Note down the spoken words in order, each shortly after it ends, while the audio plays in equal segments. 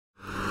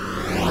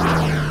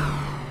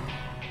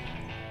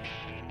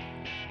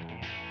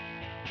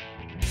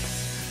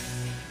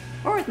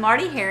with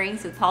Marty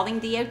Harings with Paulding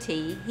DOT.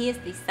 He is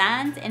the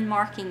Signs and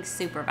Marking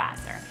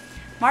Supervisor.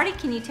 Marty,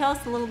 can you tell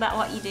us a little about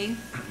what you do?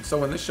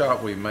 So in this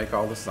shop, we make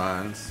all the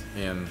signs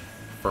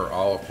for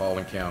all of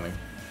Paulding County.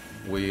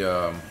 We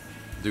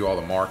do all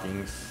the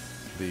markings,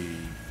 the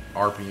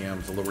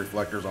RPMs, the little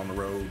reflectors on the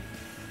road,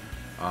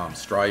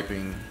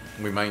 striping.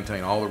 We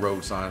maintain all the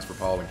road signs for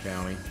Paulding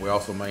County. We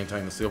also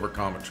maintain the Silver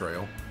Comet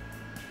Trail.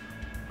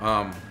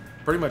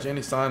 Pretty much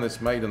any sign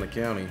that's made in the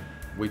county,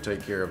 we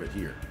take care of it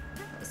here.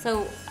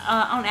 So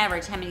on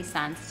average, how many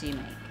signs do you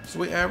make? So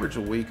we average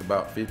a week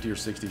about 50 or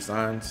 60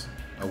 signs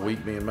a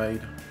week being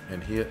made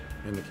and hit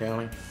in the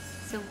county.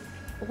 So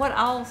what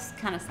all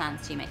kind of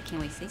signs do you make? Can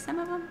we see some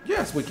of them?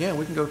 Yes, we can.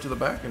 We can go to the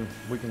back and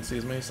we can see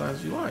as many signs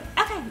as you like.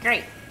 Okay,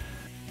 great.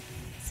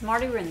 So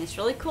Marty, we're in this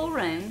really cool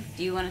room.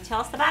 Do you want to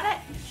tell us about it?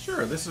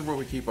 Sure. This is where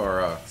we keep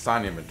our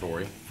sign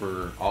inventory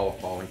for all of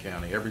Paulding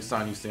County. Every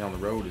sign you see on the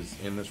road is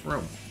in this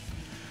room.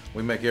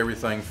 We make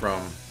everything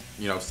from,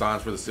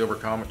 signs for the Silver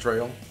Comet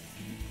Trail,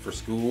 for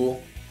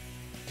school.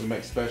 We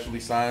make specialty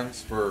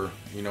signs for,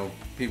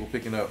 people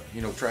picking up,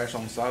 trash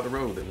on the side of the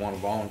road that want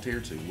to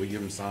volunteer to. We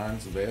give them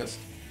signs, a vest.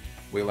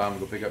 We allow them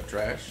to go pick up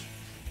trash,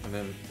 and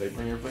then they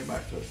bring everything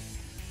back to us.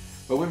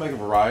 But we make a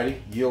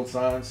variety, yield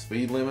signs,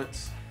 speed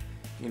limits.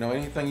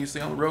 Anything you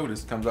see on the road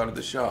comes out of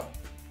the shop.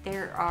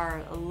 There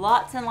are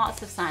lots and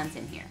lots of signs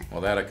in here.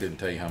 Well, that I couldn't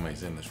tell you how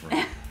many's in this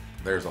room.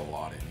 There's a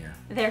lot in here.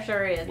 There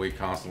sure is. We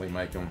constantly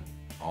make them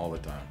all the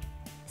time.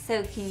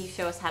 So can you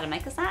show us how to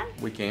make a sign?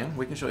 We can.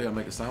 We can show you how to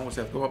make a sign. We'll just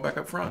have to go back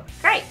up front.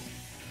 Great.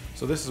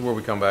 So this is where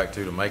we come back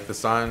to make the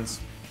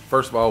signs.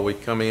 First of all, we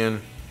come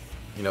in,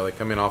 they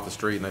come in off the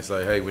street and they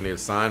say, hey, we need a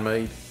sign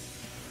made.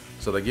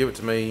 So they give it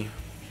to me.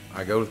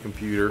 I go to the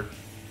computer,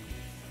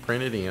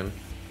 print it in,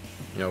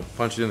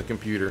 punch it in the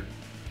computer,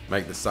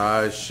 make the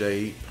size,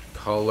 shape,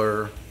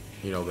 color,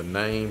 the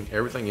name,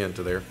 everything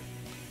into there.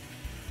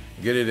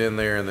 Get it in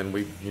there, and then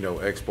we,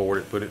 export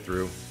it, put it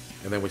through,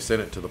 and then we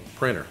send it to the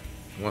printer.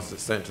 Once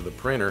it's sent to the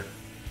printer,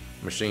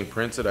 the machine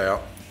prints it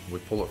out. We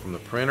pull it from the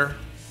printer,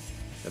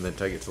 and then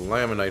take it to the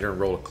laminator and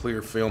roll a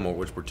clear film over,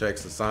 which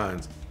protects the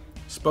signs.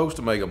 It's supposed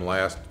to make them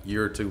last a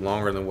year or two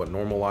longer than what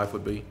normal life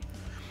would be.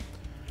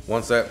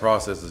 Once that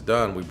process is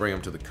done, we bring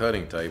them to the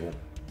cutting table,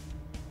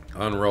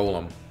 unroll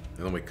them,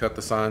 and then we cut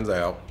the signs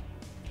out.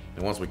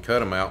 And once we cut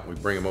them out, we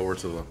bring them over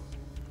to the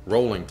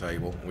rolling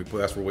table.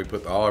 That's where we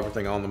put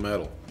everything on the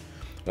metal.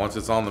 Once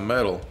it's on the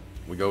metal,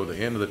 we go to the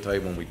end of the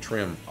table and we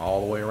trim all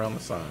the way around the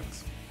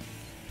signs.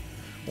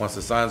 Once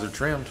the signs are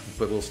trimmed, we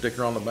put a little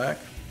sticker on the back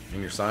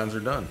and your signs are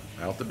done,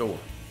 out the door.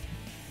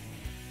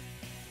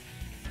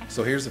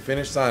 So here's the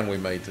finished sign we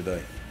made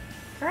today.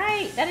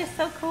 Great, that is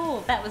so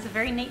cool. That was a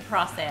very neat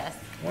process.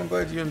 Well, I'm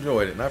glad you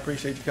enjoyed it, and I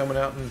appreciate you coming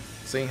out and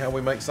seeing how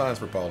we make signs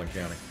for Paulding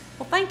County.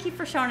 Well, thank you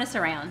for showing us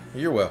around.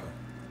 You're welcome.